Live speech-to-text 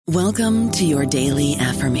Welcome to your daily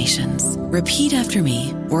affirmations. Repeat after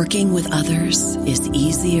me. Working with others is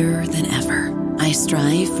easier than ever. I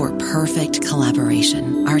strive for perfect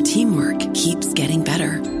collaboration. Our teamwork keeps getting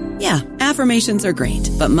better. Yeah, affirmations are great,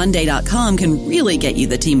 but Monday.com can really get you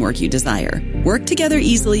the teamwork you desire. Work together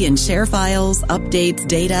easily and share files, updates,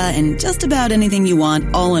 data, and just about anything you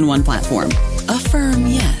want all in one platform. Affirm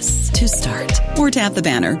yes to start, or tap the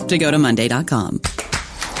banner to go to Monday.com.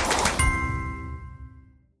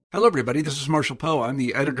 Hello, everybody. This is Marshall Poe. I'm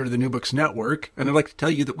the editor of the New Books Network, and I'd like to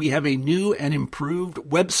tell you that we have a new and improved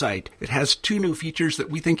website. It has 2 new features that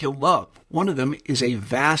we think you'll love. One of them is a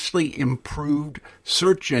vastly improved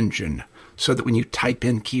search engine, so that when you type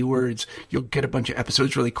in keywords, you'll get a bunch of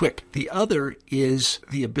episodes really quick. The other is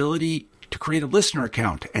the ability to create a listener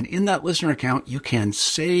account, and in that listener account, you can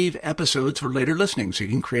save episodes for later listening, so you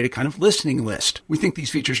can create a kind of listening list. We think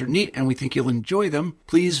these features are neat, and we think you'll enjoy them.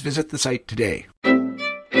 Please visit the site today.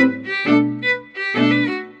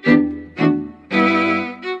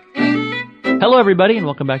 Hello, everybody, and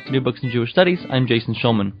welcome back to New Books in Jewish Studies. I'm Jason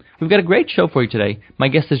Schulman. We've got a great show for you today. My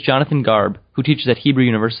guest is Jonathan Garb, who teaches at Hebrew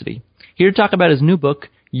University. Here to talk about his new book,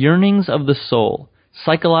 Yearnings of the Soul,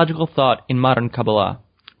 Psychological Thought in Modern Kabbalah,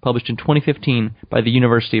 published in 2015 by the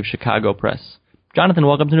University of Chicago Press. Jonathan,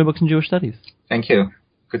 welcome to New Books in Jewish Studies. Thank you.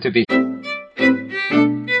 Good to be here.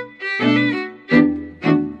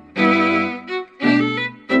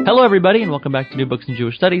 Hello, everybody, and welcome back to New Books in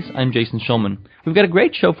Jewish Studies. I'm Jason Schulman. We've got a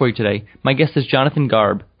great show for you today. My guest is Jonathan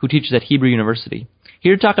Garb, who teaches at Hebrew University.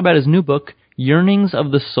 Here to talk about his new book, Yearnings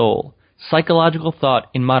of the Soul, Psychological Thought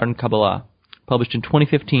in Modern Kabbalah, published in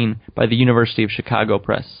 2015 by the University of Chicago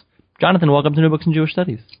Press. Jonathan, welcome to New Books in Jewish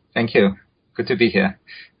Studies. Thank you. Good to be here.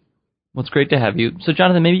 Well, it's great to have you. So,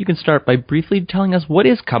 Jonathan, maybe you can start by briefly telling us what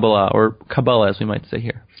is Kabbalah, or Kabbalah as we might say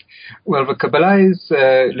here. Well, the Kabbalah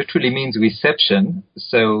literally means reception,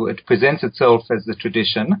 so it presents itself as a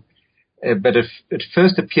tradition, but it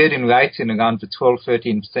first appeared in writing around the 12th,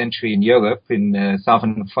 13th century in Europe, in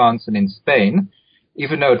southern France and in Spain,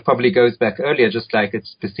 even though it probably goes back earlier, just like it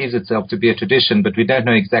perceives itself to be a tradition, but we don't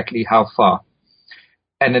know exactly how far.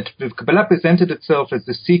 And the Kabbalah presented itself as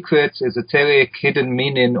the secret, esoteric, hidden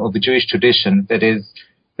meaning of the Jewish tradition, that is,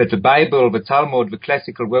 that the Bible, the Talmud, the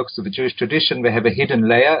classical works of the Jewish tradition, they have a hidden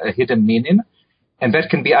layer, a hidden meaning, and that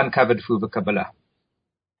can be uncovered through the Kabbalah.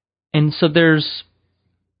 And so there's,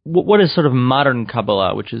 what is sort of modern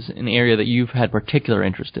Kabbalah, which is an area that you've had particular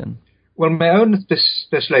interest in? Well, my own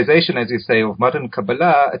specialization, as you say, of modern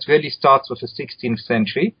Kabbalah, it really starts with the 16th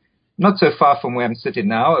century, not so far from where I'm sitting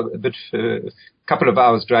now, a couple of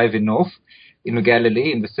hours driving north in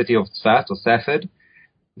Galilee, in the city of Tzfat or Safed.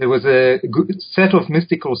 There was a set of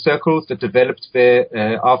mystical circles that developed there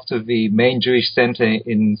after the main Jewish center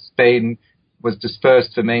in Spain was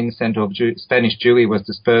dispersed. The main center of Spanish Jewry was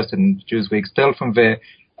dispersed and Jews were expelled from there.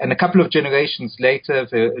 And a couple of generations later,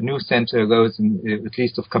 a new center arose, at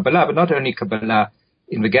least of Kabbalah, but not only Kabbalah,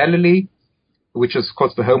 in the Galilee, which was, of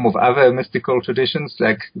course, the home of other mystical traditions,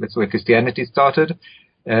 like that's where Christianity started,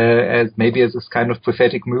 as this kind of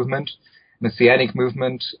prophetic movement. Messianic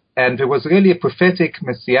movement, and there was really a prophetic,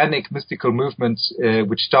 messianic, mystical movement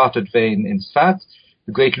which started there in Tzfat.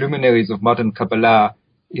 The great luminaries of modern Kabbalah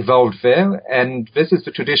evolved there, and this is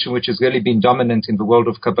the tradition which has really been dominant in the world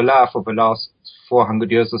of Kabbalah for the last 400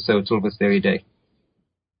 years or so till this very day.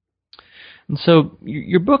 And so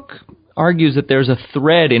your book argues that there's a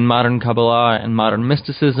thread in modern Kabbalah and modern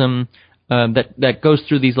mysticism that goes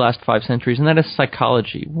through these last 5 centuries, and that is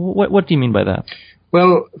psychology. What do you mean by that?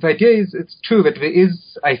 Well, the idea is, it's true that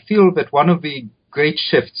I feel that one of the great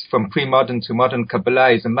shifts from pre-modern to modern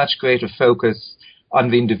Kabbalah is a much greater focus on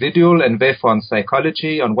the individual and therefore on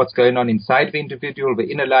psychology, on what's going on inside the individual, the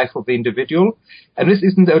inner life of the individual. And this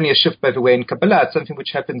isn't only a shift, by the way, in Kabbalah, it's something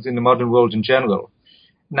which happens in the modern world in general.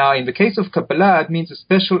 Now, in the case of Kabbalah, it means a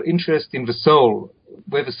special interest in the soul,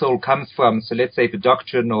 where the soul comes from. So let's say the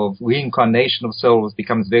doctrine of reincarnation of souls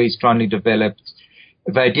becomes very strongly developed.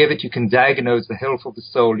 The idea that you can diagnose the health of the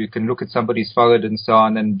soul, you can look at somebody's forehead and so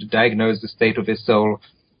on and diagnose the state of their soul.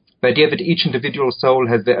 The idea that each individual soul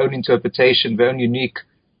has their own interpretation, their own unique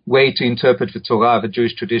way to interpret the Torah, the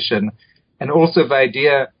Jewish tradition. And also the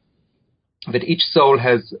idea that each soul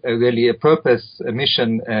has really a purpose, a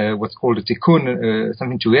mission, what's called a tikkun,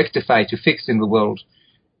 something to rectify, to fix in the world.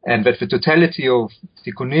 And that the totality of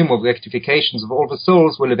tikkunim, of rectifications of all the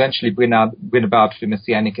souls will eventually bring about the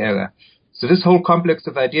Messianic era. So this whole complex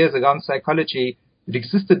of ideas around psychology, it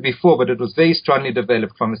existed before, but it was very strongly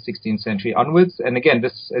developed from the 16th century onwards. And again,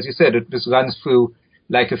 this, as you said, this runs through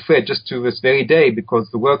like a thread just to this very day, because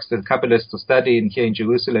the works that Kabbalists are studying here in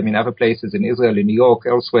Jerusalem, in other places, in Israel, in New York,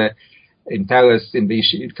 elsewhere, in Paris, in the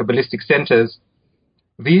Kabbalistic centers.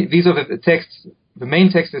 These are the texts, the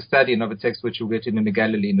main texts they study, and are the texts which were written in the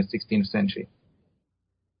Galilee in the 16th century.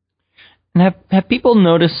 And have people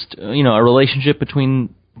noticed, a relationship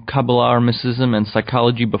between Kabbalah or mysticism and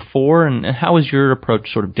psychology before, and how is your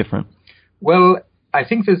approach sort of different? Well, I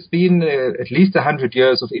think there's been at least 100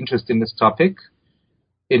 years of interest in this topic,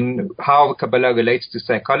 in how Kabbalah relates to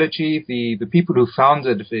psychology. The people who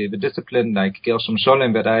founded the discipline, like Gershom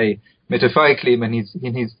Scholem, that I metaphorically am in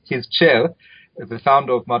his chair, the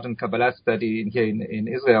founder of modern Kabbalah study here in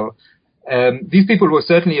Israel, these people were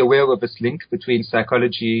certainly aware of this link between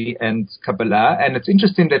psychology and Kabbalah. And it's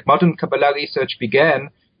interesting that modern Kabbalah research began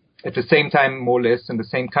at the same time, more or less, in the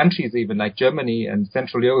same countries even, like Germany and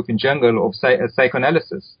Central Europe in general, of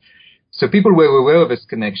psychoanalysis. So people were aware of this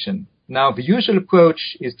connection. Now, the usual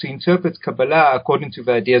approach is to interpret Kabbalah according to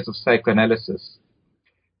the ideas of psychoanalysis.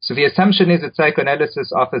 So the assumption is that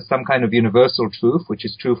psychoanalysis offers some kind of universal truth, which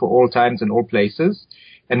is true for all times and all places.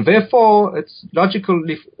 And therefore, it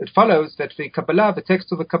follows that the Kabbalah, the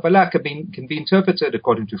text of the Kabbalah can be interpreted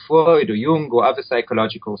according to Freud or Jung or other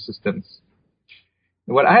psychological systems.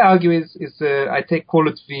 What I argue is call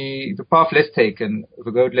it the path less taken,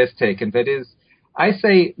 the road less taken. That is, I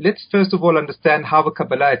say, let's first of all understand how the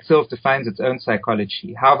Kabbalah itself defines its own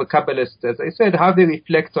psychology, how the Kabbalists, as I said, how they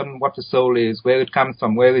reflect on what the soul is, where it comes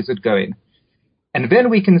from, where is it going. And then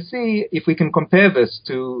we can see if we can compare this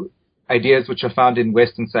to ideas which are found in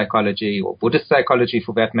Western psychology or Buddhist psychology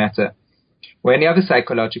for that matter, or any other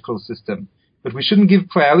psychological system. But we shouldn't give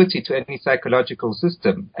priority to any psychological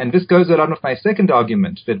system. And this goes along with my second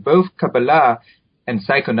argument, that both Kabbalah and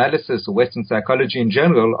psychoanalysis or Western psychology in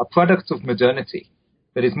general are products of modernity.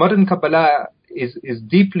 That is, modern Kabbalah is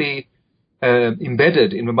deeply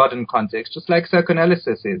embedded in the modern context, just like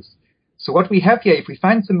psychoanalysis is. So what we have here, if we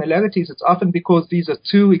find similarities, it's often because these are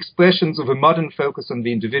two expressions of a modern focus on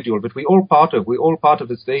the individual, but we're all part of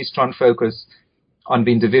this very strong focus on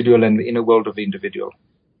the individual and the inner world of the individual.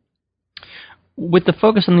 With the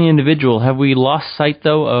focus on the individual, have we lost sight,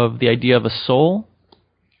 though, of the idea of a soul?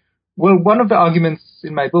 Well, one of the arguments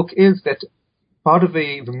in my book is that part of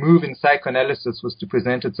the move in psychoanalysis was to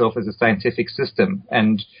present itself as a scientific system.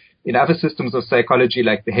 And in other systems of psychology,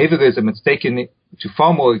 like behaviorism, it's taken to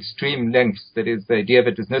far more extreme lengths. That is, the idea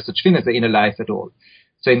that there's no such thing as the inner life at all.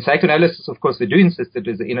 So in psychoanalysis, of course, they do insist that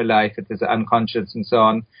there's an inner life, that there's an unconscious and so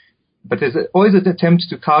on. But there's always an attempt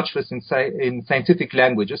to couch this in scientific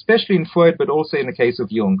language, especially in Freud, but also in the case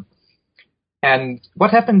of Jung. And what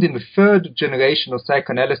happened in the third generation of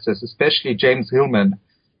psychoanalysis, especially James Hillman,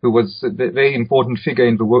 who was a very important figure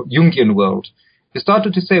in the Jungian world, they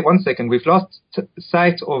started to say, one second, we've lost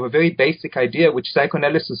sight of a very basic idea which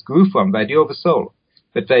psychoanalysis grew from, the idea of the soul.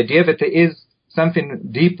 But the idea that there is something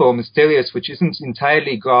deeper or mysterious which isn't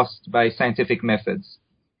entirely grasped by scientific methods.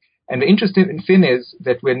 And the interesting thing is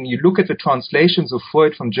that when you look at the translations of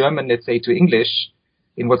Freud from German, let's say, to English,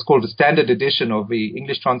 in what's called the standard edition of the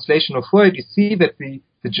English translation of Freud, you see that the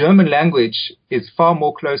German language is far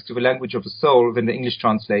more close to the language of the soul than the English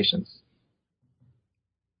translations.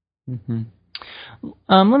 Mm-hmm.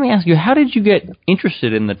 Let me ask you, how did you get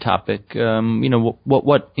interested in the topic?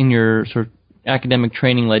 What in your sort of academic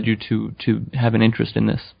training led you to have an interest in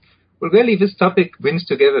this? Well, really, this topic brings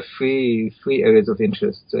together three areas of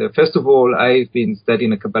interest. First of all, I've been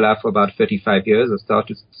studying Kabbalah for about 35 years. I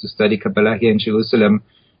started to study Kabbalah here in Jerusalem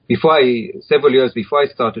several years before I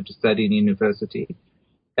started to study in university.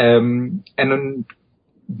 And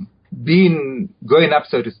growing up,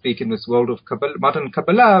 so to speak, in this world of modern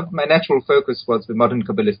Kabbalah, my natural focus was the modern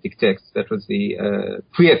Kabbalistic texts. That was the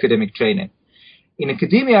pre-academic training. In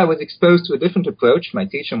academia, I was exposed to a different approach. My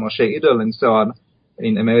teacher, Moshe Idel, and so on.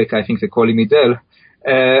 In America, I think they call him Idel.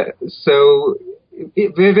 So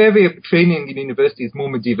their training in university is more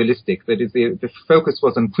medievalistic. That is, the focus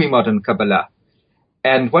was on pre-modern Kabbalah.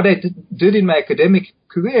 And what I did in my academic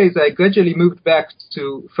career is I gradually moved back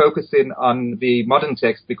to focusing on the modern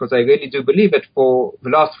text, because I really do believe that for the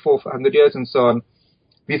last 400 years and so on,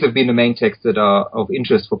 these have been the main texts that are of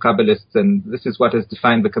interest for Kabbalists, and this is what has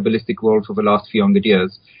defined the Kabbalistic world for the last few hundred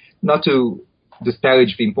years. Not to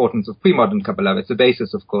disparage the importance of pre-modern Kabbalah. It's a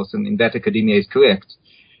basis, of course, and in that academia is correct.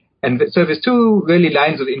 And so there's two really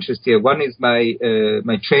lines of interest here. One is my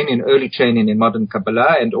training, early training in modern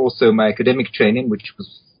Kabbalah, and also my academic training, which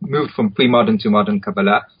was moved from pre-modern to modern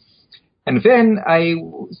Kabbalah. And then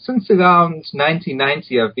since around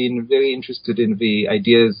 1990, I've been very interested in the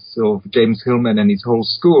ideas of James Hillman and his whole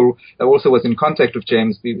school. I also was in contact with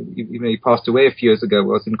James. He passed away a few years ago. I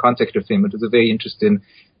was in contact with him. It was a very interesting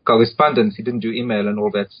correspondence. He didn't do email and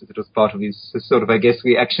all that. It was part of his sort of, I guess,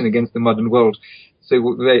 reaction against the modern world. So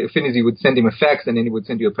Affinity would send him a fax, and then he would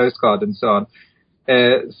send you a postcard and so on.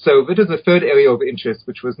 So that was the third area of interest,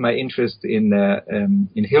 which was my interest in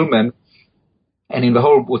Hillman and in the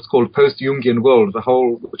whole what's called post-Jungian world,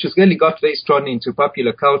 which has really got very strongly into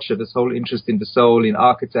popular culture, this whole interest in the soul, in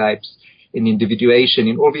archetypes, in individuation,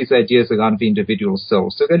 in all these ideas around the individual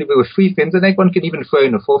soul. So really there were three things, and one can even throw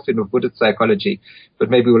in a fourth thing of Buddhist psychology, but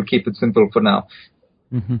maybe we'll keep it simple for now.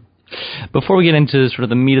 Mm-hmm. Before we get into sort of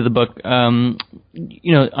the meat of the book, on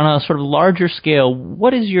a sort of larger scale,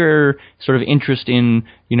 what is your sort of interest in,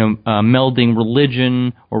 melding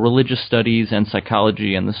religion or religious studies and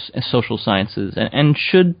psychology and the social sciences? And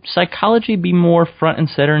should psychology be more front and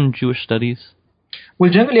center in Jewish studies? Well,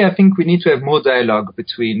 generally, I think we need to have more dialogue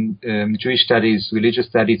between Jewish studies, religious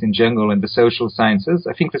studies in general, and the social sciences.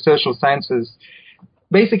 I think the social sciences,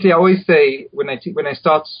 basically, I always say when I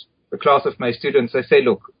start a class of my students, I say,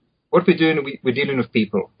 look, what we're doing, we're dealing with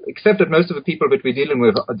people, except that most of the people that we're dealing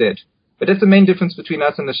with are dead. But that's the main difference between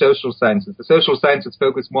us and the social sciences. The social sciences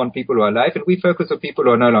focus more on people who are alive, and we focus on people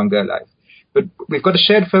who are no longer alive. But we've got a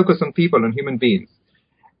shared focus on people, on human beings.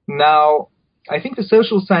 Now, I think the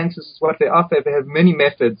social sciences, what they offer, they have many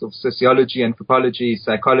methods of sociology, anthropology,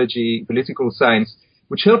 psychology, political science,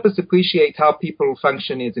 which help us appreciate how people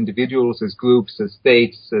function as individuals, as groups, as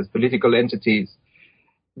states, as political entities.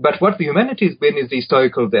 But what the humanities bring is the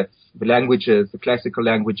historical depth, the languages, the classical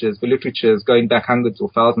languages, the literatures going back hundreds or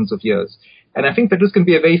thousands of years. And I think that this can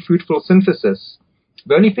be a very fruitful synthesis.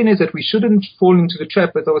 The only thing is that we shouldn't fall into the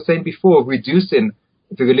trap, as I was saying before, of reducing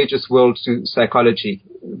the religious world to psychology,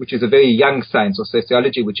 which is a very young science, or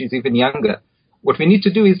sociology, which is even younger. What we need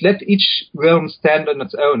to do is let each realm stand on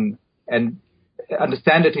its own and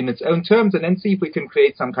understand it in its own terms, and then see if we can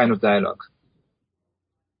create some kind of dialogue.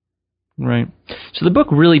 Right. So the book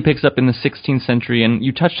really picks up in the 16th century, and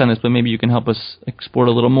you touched on this, but maybe you can help us explore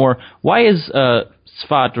a little more. Why is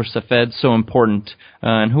Sfat or Safed so important,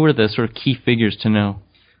 and who are the sort of key figures to know?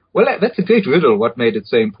 Well, that's a great riddle, what made it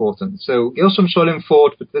so important. So Gershom Scholem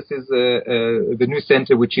thought that this is the new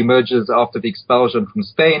center which emerges after the expulsion from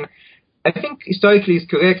Spain. I think historically is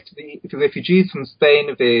correct. The refugees from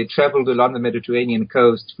Spain, they traveled along the Mediterranean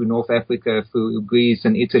coast through North Africa, through Greece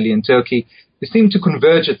and Italy and Turkey. They seemed to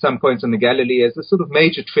converge at some points on the Galilee as a sort of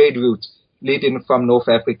major trade route leading from North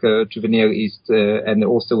Africa to the Near East, and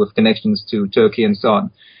also with connections to Turkey and so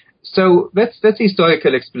on. So that's the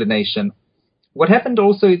historical explanation. What happened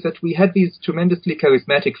also is that we had these tremendously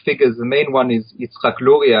charismatic figures. The main one is Yitzhak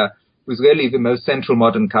Luria, who's really the most central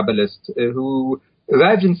modern Kabbalist, who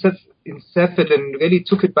arrived in Safed and really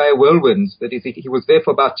took it by a whirlwind. That is, he was there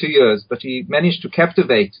for about 2 years, but he managed to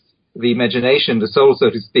captivate the imagination, the soul, so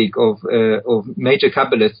to speak, of major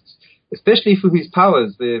Kabbalists, especially through his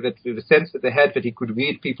powers, the sense that they had that he could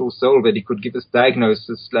read people's soul, that he could give us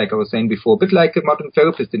diagnosis, like I was saying before, a bit like a modern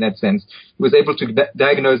therapist in that sense. He was able to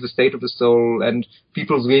diagnose the state of the soul and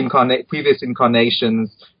people's previous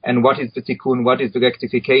incarnations, and what is the tikkun, what is the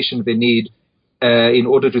rectification they need in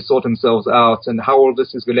order to sort themselves out, and how all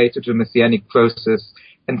this is related to the messianic process.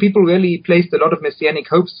 And people really placed a lot of messianic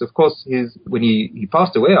hopes. Of course, when he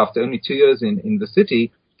passed away after only 2 years in the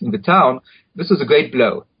city, in the town, this was a great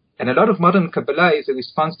blow. And a lot of modern Kabbalah is a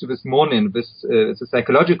response to this mourning, it's a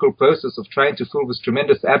psychological process of trying to fill this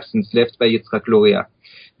tremendous absence left by Yitzhak Luria.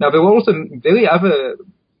 Now, there were also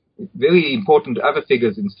very important other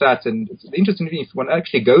figures in Tzfat, and it's interesting to me, if one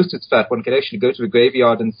actually goes to Tzfat, one can actually go to the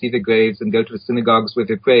graveyard and see the graves and go to the synagogues where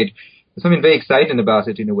they prayed. There's something very exciting about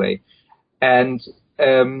it in a way. And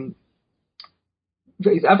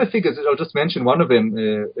these other figures, I'll just mention one of them,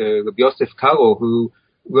 Rabbi Yosef Karo, who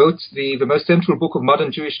wrote the most central book of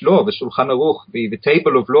modern Jewish law, the Shulchan Aruch, the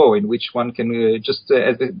table of law, in which one can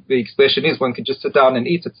as the expression is, one can just sit down and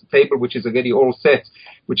eat. It's a table which is already all set,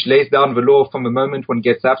 which lays down the law from the moment one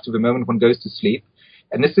gets up to the moment one goes to sleep.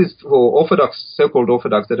 And this is for Orthodox, so-called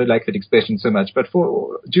Orthodox, I don't like that expression so much, but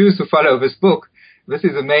for Jews who follow this book, this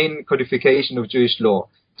is the main codification of Jewish law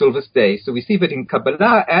till this day. So we see that in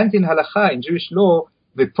Kabbalah and in Halakha, in Jewish law,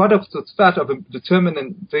 the products of Tzfat are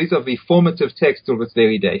determinant, these are the formative texts till this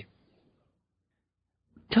very day.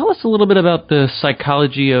 Tell us a little bit about the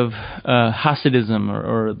psychology of Hasidism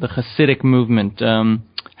or the Hasidic movement.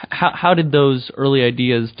 How did those early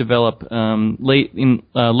ideas develop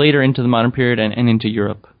later into the modern period and into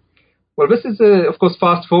Europe? Well, this is, of course,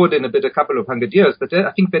 fast forward in a couple of hundred years, but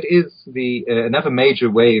I think that is another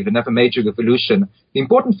major wave, another major revolution. The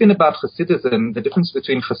important thing about Hasidism, the difference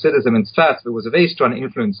between Hasidism and Tzfat, there was a very strong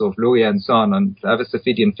influence of Luria and so on other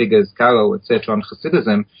Safidian figures, Karo, etc., on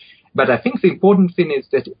Hasidism. But I think the important thing is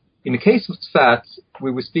that in the case of Tzfat,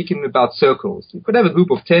 we were speaking about circles. You could have a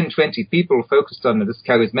group of 10, 20 people focused on this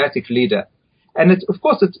charismatic leader. And it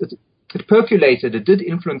percolated. It did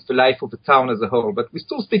influence the life of the town as a whole, but we're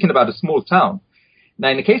still speaking about a small town. Now,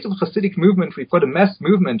 in the case of the Hasidic movement, we've got a mass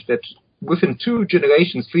movement that within 3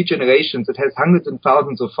 generations, it has hundreds and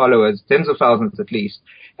thousands of followers, tens of thousands at least,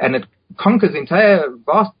 and it conquers entire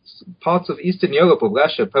vast parts of Eastern Europe, of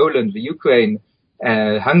Russia, Poland, the Ukraine,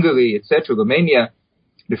 Hungary, etc., Romania,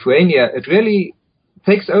 Lithuania. It really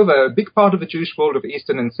takes over a big part of the Jewish world of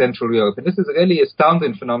Eastern and Central Europe, and this is a really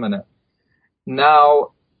astounding phenomenon.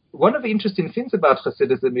 Now, one of the interesting things about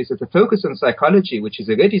Hasidism is that the focus on psychology, which is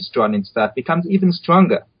already strong in Stat, becomes even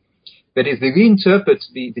stronger. That is, they reinterpret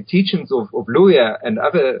the teachings of Luria and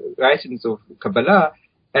other writings of Kabbalah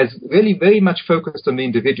as really very much focused on the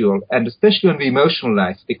individual, and especially on the emotional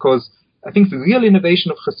life, because I think the real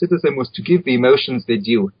innovation of Hasidism was to give the emotions their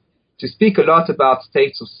due, to speak a lot about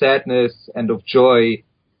states of sadness and of joy,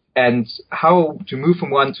 and how to move from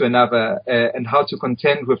one to another, and how to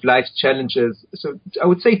contend with life's challenges. So I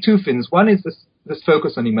would say 2 things. One is this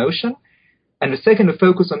focus on emotion, and the second, a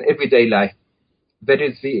focus on everyday life. That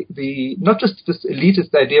is the not just this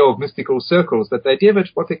elitist idea of mystical circles, but the idea that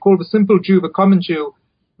what they call the simple Jew, the common Jew,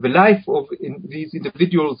 the life of these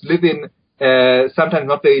individuals living, sometimes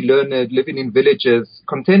not very learned, living in villages,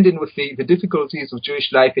 contending with the difficulties of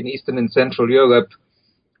Jewish life in Eastern and Central Europe,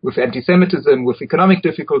 with anti-Semitism, with economic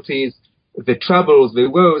difficulties, the troubles, the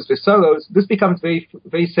woes, the sorrows. This becomes very,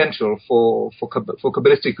 very central for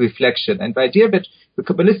Kabbalistic reflection. And the idea that the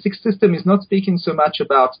Kabbalistic system is not speaking so much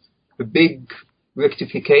about the big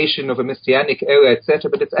rectification of a messianic era, etc.,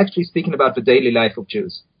 but it's actually speaking about the daily life of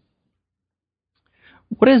Jews.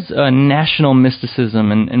 What is national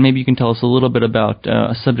mysticism? And maybe you can tell us a little bit about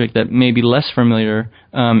a subject that may be less familiar,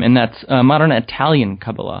 and that's modern Italian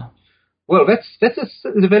Kabbalah. Well, that's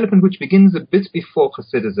a development which begins a bit before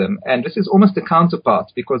Hasidism, and this is almost a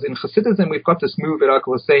counterpart, because in Hasidism we've got this move, like I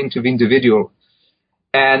was saying, to the individual,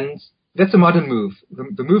 and that's a modern move.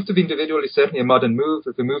 The move to the individual is certainly a modern move.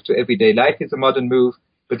 The move to everyday life is a modern move.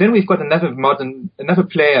 But then we've got another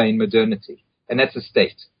player in modernity, and that's the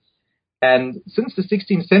state. And since the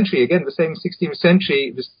 16th century, again, the same 16th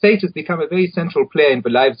century, the state has become a very central player in the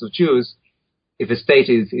lives of Jews. If a state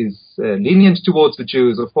is lenient towards the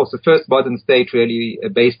Jews, of course, the first modern state really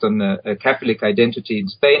based on a Catholic identity in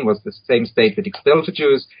Spain was the same state that expelled the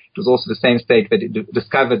Jews. It was also the same state that it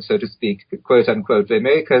discovered, so to speak, quote unquote, the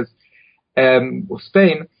Americas of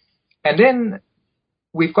Spain. And then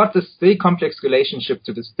we've got this very complex relationship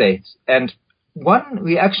to the state. And one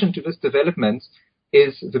reaction to this development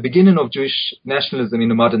is the beginning of Jewish nationalism in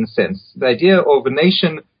a modern sense. The idea of a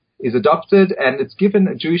nation is adopted, and it's given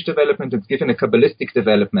a Jewish development, it's given a Kabbalistic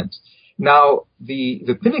development. Now, the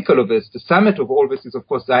pinnacle of this, the summit of all this is, of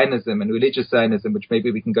course, Zionism and religious Zionism, which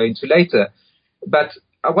maybe we can go into later. But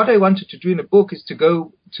what I wanted to do in the book is to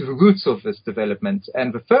go to the roots of this development.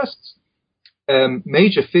 And the first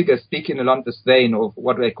major figure speaking along this vein of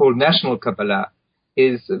what I call national Kabbalah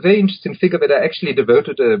is a very interesting figure that I actually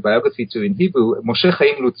devoted a biography to in Hebrew, Moshe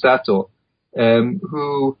Chaim Luzzatto,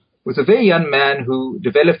 who was a very young man who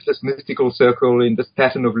developed this mystical circle in this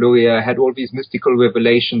pattern of Luria, had all these mystical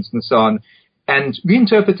revelations and so on, and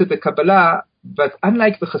reinterpreted the Kabbalah, but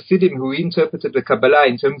unlike the Hasidim who reinterpreted the Kabbalah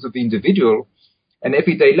in terms of the individual and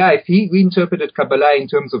everyday life, he reinterpreted Kabbalah in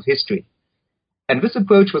terms of history. And this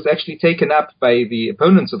approach was actually taken up by the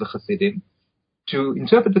opponents of the Hasidim to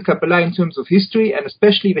interpret the Kabbalah in terms of history, and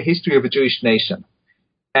especially the history of a Jewish nation.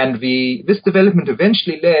 And this development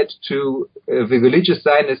eventually led to the religious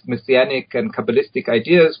Zionist, Messianic, and Kabbalistic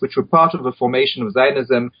ideas, which were part of the formation of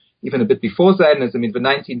Zionism, even a bit before Zionism, in the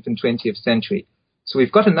 19th and 20th century. So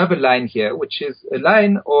we've got another line here, which is a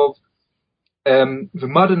line of the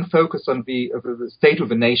modern focus on the state of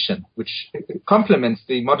a nation, which complements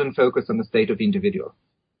the modern focus on the state of the individual.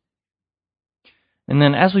 And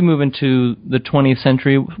then as we move into the 20th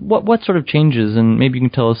century, what sort of changes? And maybe you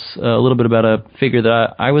can tell us a little bit about a figure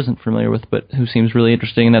that I wasn't familiar with, but who seems really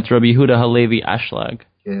interesting, and that's Rabbi Yehuda Halevi Ashlag.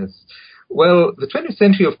 Yes. Well, the 20th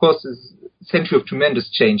century, of course, is a century of tremendous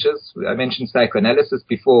changes. I mentioned psychoanalysis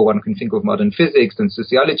before. One can think of modern physics and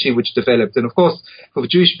sociology, which developed. And, of course, for the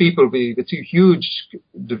Jewish people, the two huge,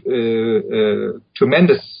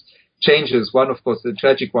 tremendous changes, one, of course, the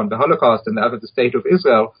tragic one, the Holocaust, and the other, the State of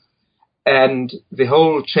Israel, and the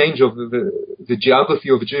whole change of the geography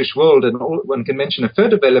of the Jewish world. And one can mention a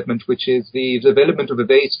third development, which is the development of a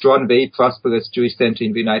very strong, very prosperous Jewish center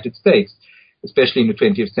in the United States, especially in the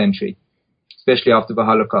 20th century, especially after the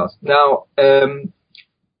Holocaust. Now, in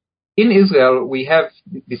Israel, we have,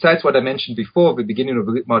 besides what I mentioned before, the beginning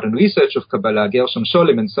of modern research of Kabbalah, Gershom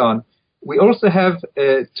Scholem and so on, we also have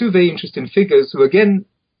two very interesting figures who, again,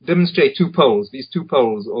 demonstrate two poles, these two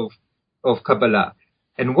poles of of Kabbalah.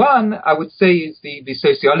 And one, I would say, is the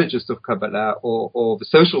sociologist of Kabbalah or the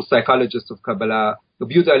social psychologist of Kabbalah,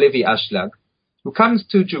 Rabbi Yehuda Halevi Ashlag, who comes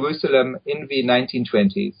to Jerusalem in the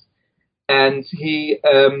 1920s. And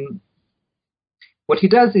what he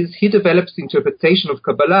does is he develops the interpretation of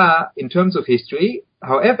Kabbalah in terms of history,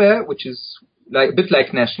 however, which is a bit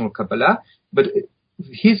like National Kabbalah, but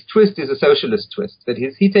his twist is a socialist twist. That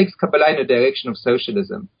is, he takes Kabbalah in a direction of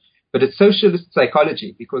socialism. But it's socialist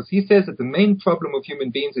psychology, because he says that the main problem of human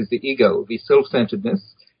beings is the ego, the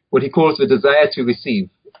self-centeredness, what he calls the desire to receive.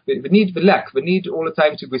 The need, the lack, the need all the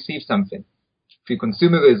time to receive something, through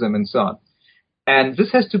consumerism and so on. And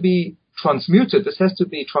this has to be transmuted, this has to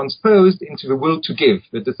be transposed into the will to give,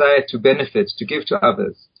 the desire to benefit, to give to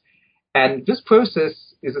others. And this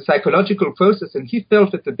process is a psychological process, and he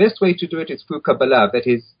felt that the best way to do it is through Kabbalah. That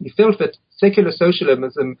is, he felt that secular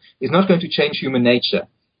socialism is not going to change human nature.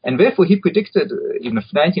 And therefore, he predicted in the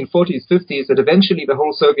 1940s, 50s, that eventually the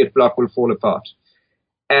whole Soviet bloc will fall apart.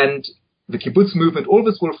 And the kibbutz movement, all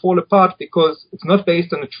this will fall apart because it's not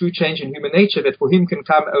based on a true change in human nature that for him can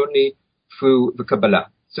come only through the Kabbalah.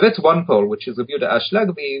 So that's one pole, which is Rabbi Yehuda Ashlag,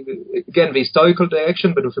 again, the historical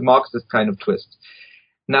direction, but with a Marxist kind of twist.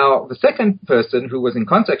 Now, the second person who was in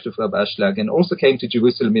contact with Rabbi Ashlag and also came to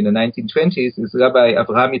Jerusalem in the 1920s is Rabbi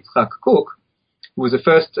Avraham Yitzchak Kook, who was the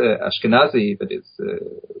first Ashkenazi, that is,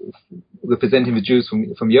 representing the Jews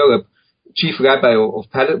from Europe, chief rabbi of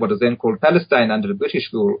what is then called Palestine under the British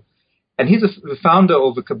rule. And he's the founder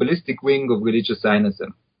of the Kabbalistic wing of religious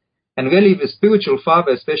Zionism. And really the spiritual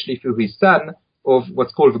father, especially through his son, of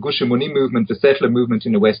what's called the Gush Emoni movement, the settler movement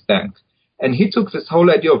in the West Bank. And he took this whole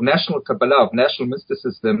idea of national Kabbalah, of national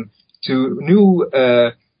mysticism, to new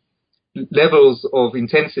levels of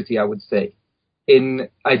intensity, I would say, in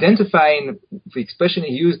identifying the expression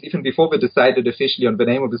he used even before they decided officially on the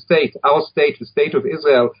name of the state, our state, the state of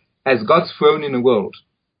Israel, as God's throne in the world.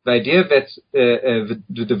 The idea that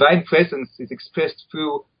the divine presence is expressed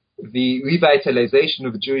through the revitalization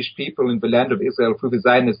of the Jewish people in the land of Israel through the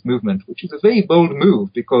Zionist movement, which is a very bold move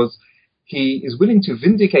because he is willing to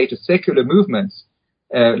vindicate a secular movement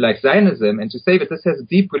like Zionism and to say that this has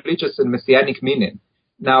deep religious and messianic meaning.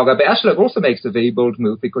 Now, Rabbi Ashlag also makes a very bold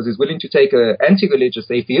move because he's willing to take an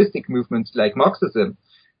anti-religious, atheistic movement like Marxism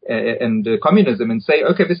and communism and say,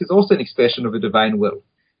 okay, this is also an expression of a divine will.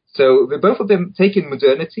 So both of them taking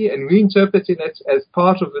modernity and reinterpreting it as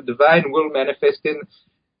part of the divine will manifesting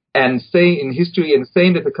and saying in history and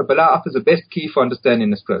saying that the Kabbalah offers the best key for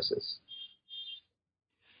understanding this process.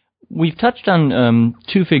 We've touched on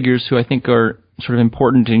two figures who I think are sort of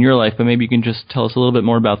important in your life, but maybe you can just tell us a little bit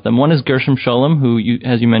more about them. One is Gershom Scholem, who,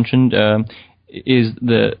 as you mentioned, is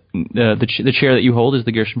the chair that you hold is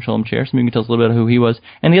the Gershom Scholem chair. So maybe you can tell us a little bit about who he was.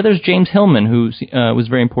 And the other is James Hillman, who was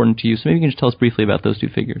very important to you. So maybe you can just tell us briefly about those two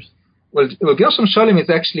figures. Well, Gershom Scholem is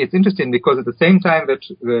actually, it's interesting because at the same time that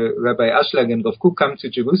Rabbi Ashlag and Rav Kook come to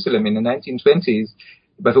Jerusalem in the 1920s,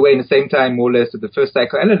 by the way, in the same time, more or less, that the first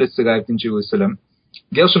psychoanalysts arrived in Jerusalem,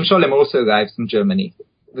 Gershom Scholem also arrives from Germany.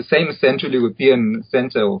 The same Central European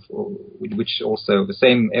center, which also the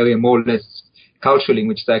same area more or less culturally in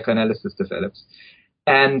which psychoanalysis develops.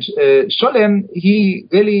 And Scholem, he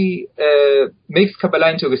really makes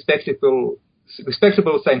Kabbalah into a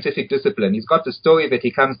respectable scientific discipline. He's got the story that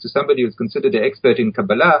he comes to somebody who's considered an expert in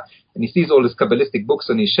Kabbalah, and he sees all his Kabbalistic books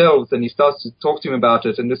on his shelves, and he starts to talk to him about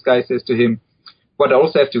it, and this guy says to him, what, I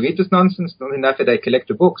also have to read this nonsense? Not enough that I collect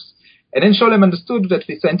the books. And then Scholem understood that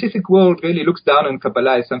the scientific world really looks down on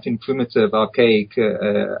Kabbalah as something primitive, archaic,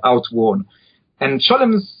 outworn. And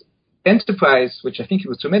Scholem's enterprise, which I think he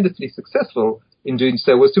was tremendously successful in doing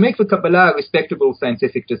so, was to make the Kabbalah a respectable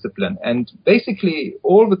scientific discipline. And basically,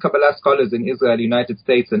 all the Kabbalah scholars in Israel, United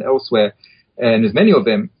States, and elsewhere, and as many of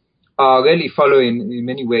them, are really following in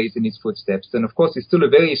many ways in his footsteps. And of course, he's still a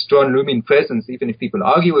very strong, looming presence. Even if people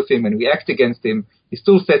argue with him and react against him, he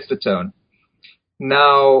still sets the tone.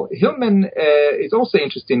 Now, Hillman is also an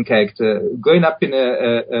interesting character, growing up in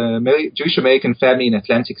a Jewish-American family in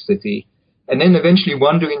Atlantic City, and then eventually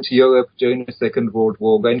wandering to Europe during the Second World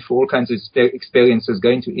War, going through all kinds of experiences,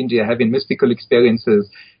 going to India, having mystical experiences,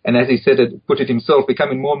 and as he said put it himself,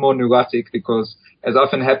 becoming more and more neurotic because, as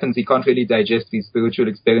often happens, he can't really digest these spiritual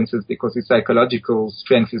experiences because his psychological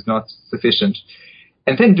strength is not sufficient.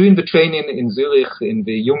 And then doing the training in Zurich, in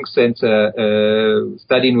the Jung Center,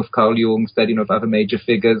 studying with Carl Jung, studying with other major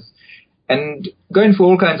figures, and going through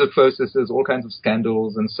all kinds of processes, all kinds of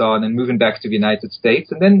scandals and so on, and moving back to the United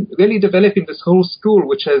States, and then really developing this whole school,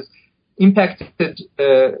 which has impacted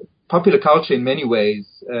popular culture in many ways.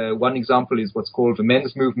 One example is what's called the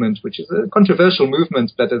men's movement, which is a controversial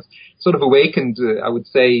movement that has sort of awakened, I would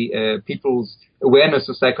say, people's awareness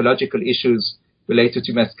of psychological issues related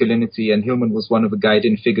to masculinity, and Hillman was one of the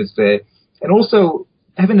guiding figures there. And also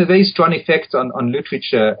having a very strong effect on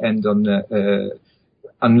literature and on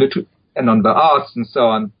the arts and so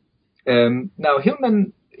on. Now,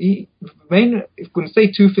 Hillman, if we can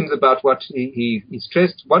say two things about what he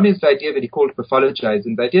stressed. One is the idea that he called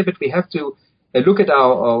pathologizing, the idea that we have to look at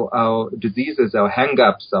our diseases, our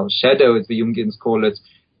hang-ups, our shadow, as the Jungians call it,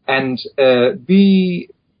 and be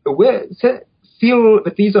aware, feel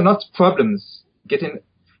that these are not problems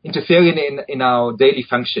interfering in our daily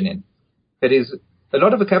functioning. That is, a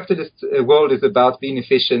lot of the capitalist world is about being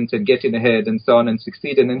efficient and getting ahead and so on and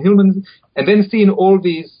succeeding. And Hillman, and then seeing all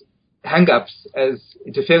these hang-ups as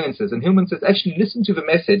interferences. And Hillman says, actually listen to the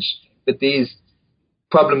message that these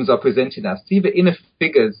problems are presenting us. See the inner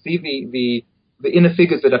figures, see the inner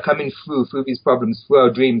figures that are coming through these problems, through our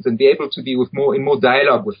dreams, and be able to be in more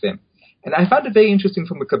dialogue with them. And I found it very interesting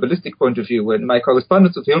from a Kabbalistic point of view. When my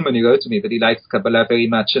correspondence with Hillman, he wrote to me that he likes Kabbalah very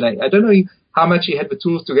much. And I don't know how much he had the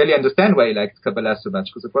tools to really understand why he liked Kabbalah so much,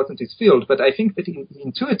 because it wasn't his field. But I think that he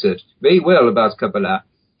intuited very well about Kabbalah.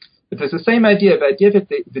 But there's the same idea, the idea that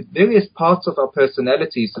the various parts of our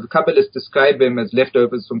personality, so the Kabbalists describe them as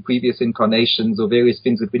leftovers from previous incarnations or various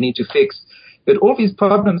things that we need to fix, that all these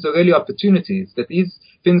problems are really opportunities, that these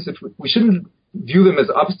things that we shouldn't view them as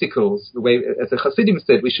obstacles, the way, as the Hasidim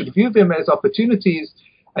said, we should view them as opportunities.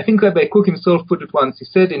 I think Rabbi Kook himself put it once. He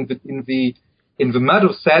said, in the mud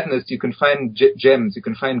of sadness, you can find gems, you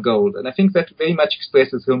can find gold. And I think that very much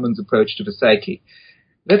expresses Hillman's approach to the psyche.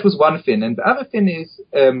 That was one thing. And the other thing is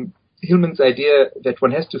Hillman's idea that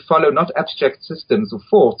one has to follow not abstract systems or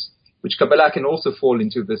thoughts, which Kabbalah can also fall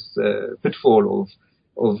into this pitfall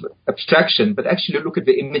of abstraction, but actually look at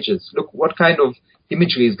the images. Look what kind of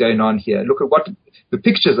imagery is going on here. Look at what the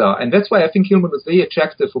pictures are. And that's why I think Hillman was very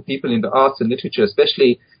attractive for people in the arts and literature,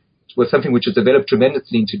 especially with something which has developed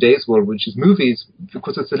tremendously in today's world, which is movies,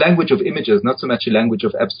 because it's a language of images, not so much a language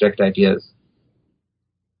of abstract ideas.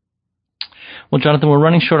 Well, Jonathan, we're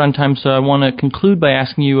running short on time, so I want to conclude by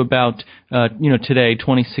asking you about, today,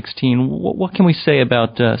 2016. What can we say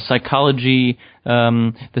about psychology,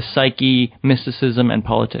 the psyche, mysticism, and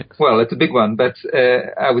politics? Well, it's a big one, but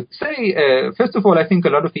I would say, first of all, I think a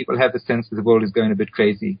lot of people have the sense that the world is going a bit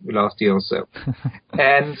crazy the last year or so.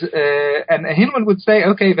 and Hillman would say,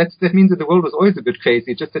 okay, that means that the world was always a bit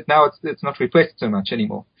crazy, just that now it's not repressed so much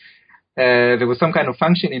anymore. There was some kind of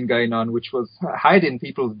functioning going on which was hiding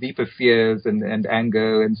people's deeper fears and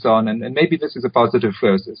anger and so on. And maybe this is a positive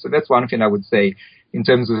process. So that's one thing I would say in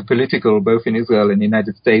terms of the political, both in Israel and the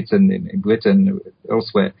United States and in Britain,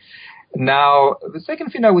 elsewhere. Now, the second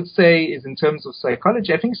thing I would say is in terms of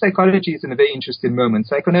psychology. I think psychology is in a very interesting moment.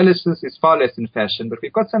 Psychoanalysis is far less in fashion, but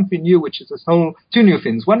we've got something new, which is two new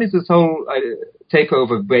things. One is this whole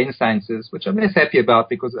takeover of brain sciences, which I'm less happy about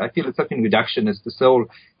because I feel it's something reductionist. The soul,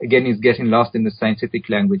 again, is getting lost in the scientific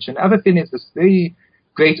language. And the other thing is this very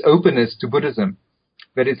great openness to Buddhism.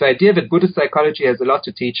 That is the idea that Buddhist psychology has a lot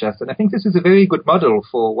to teach us. And I think this is a very good model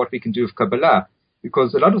for what we can do with Kabbalah.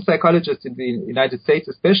 Because a lot of psychologists in the United States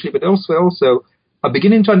especially, but elsewhere also, are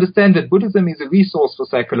beginning to understand that Buddhism is a resource for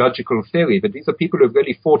psychological theory, that these are people who have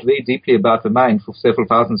really thought very deeply about the mind for several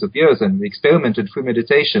thousands of years and experimented through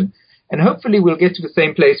meditation. And hopefully we'll get to the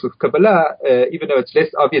same place with Kabbalah, even though it's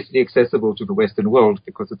less obviously accessible to the Western world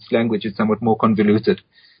because its language is somewhat more convoluted.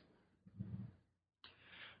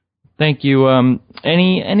 Thank you.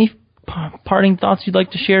 Any parting thoughts you'd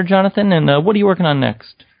like to share, Jonathan? And what are you working on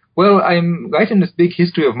next? Well, I'm writing this big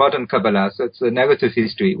history of modern Kabbalah, so it's a narrative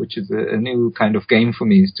history, which is a new kind of game for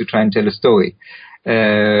me, is to try and tell a story.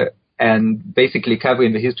 And basically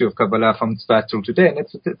covering the history of Kabbalah from Tzfat till today, and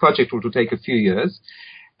it's a project which will take a few years.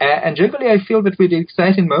 And generally, I feel that we're at an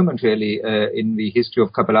exciting moment, really, in the history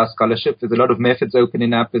of Kabbalah scholarship. There's a lot of methods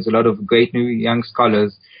opening up. There's a lot of great new young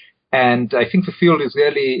scholars. And I think the field is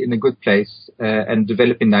really in a good place and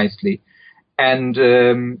developing nicely.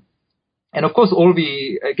 And of course,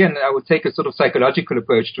 again, I would take a sort of psychological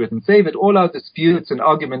approach to it and say that all our disputes and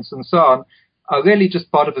arguments and so on are really just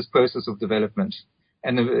part of this process of development.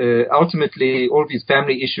 And ultimately, all these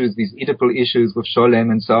family issues, these Oedipal issues with Sholem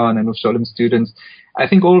and so on, and with Sholem students, I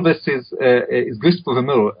think all this is grist for the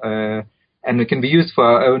mill, and it can be used for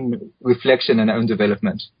our own reflection and our own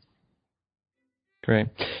development. Great.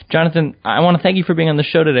 Jonathan, I want to thank you for being on the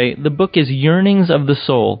show today. The book is Yearnings of the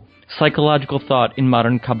Soul, Psychological Thought in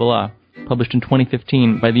Modern Kabbalah, published in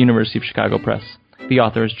 2015 by the University of Chicago Press. The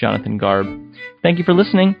author is Jonathan Garb. Thank you for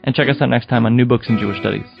listening, and check us out next time on New Books in Jewish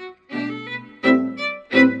Studies.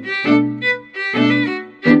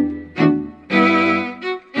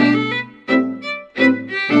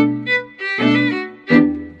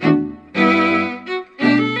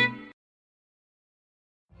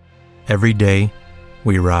 Every day,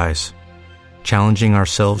 we rise, challenging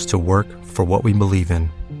ourselves to work for what we believe in.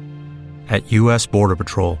 At U.S. Border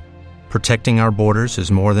Patrol, protecting our borders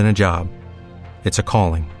is more than a job. It's a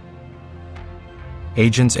calling.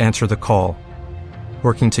 Agents answer the call,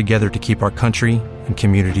 working together to keep our country and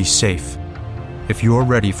communities safe. If you are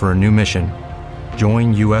ready for a new mission,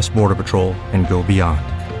 join U.S. Border Patrol and go beyond.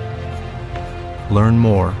 Learn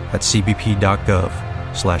more at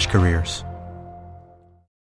cbp.gov/careers.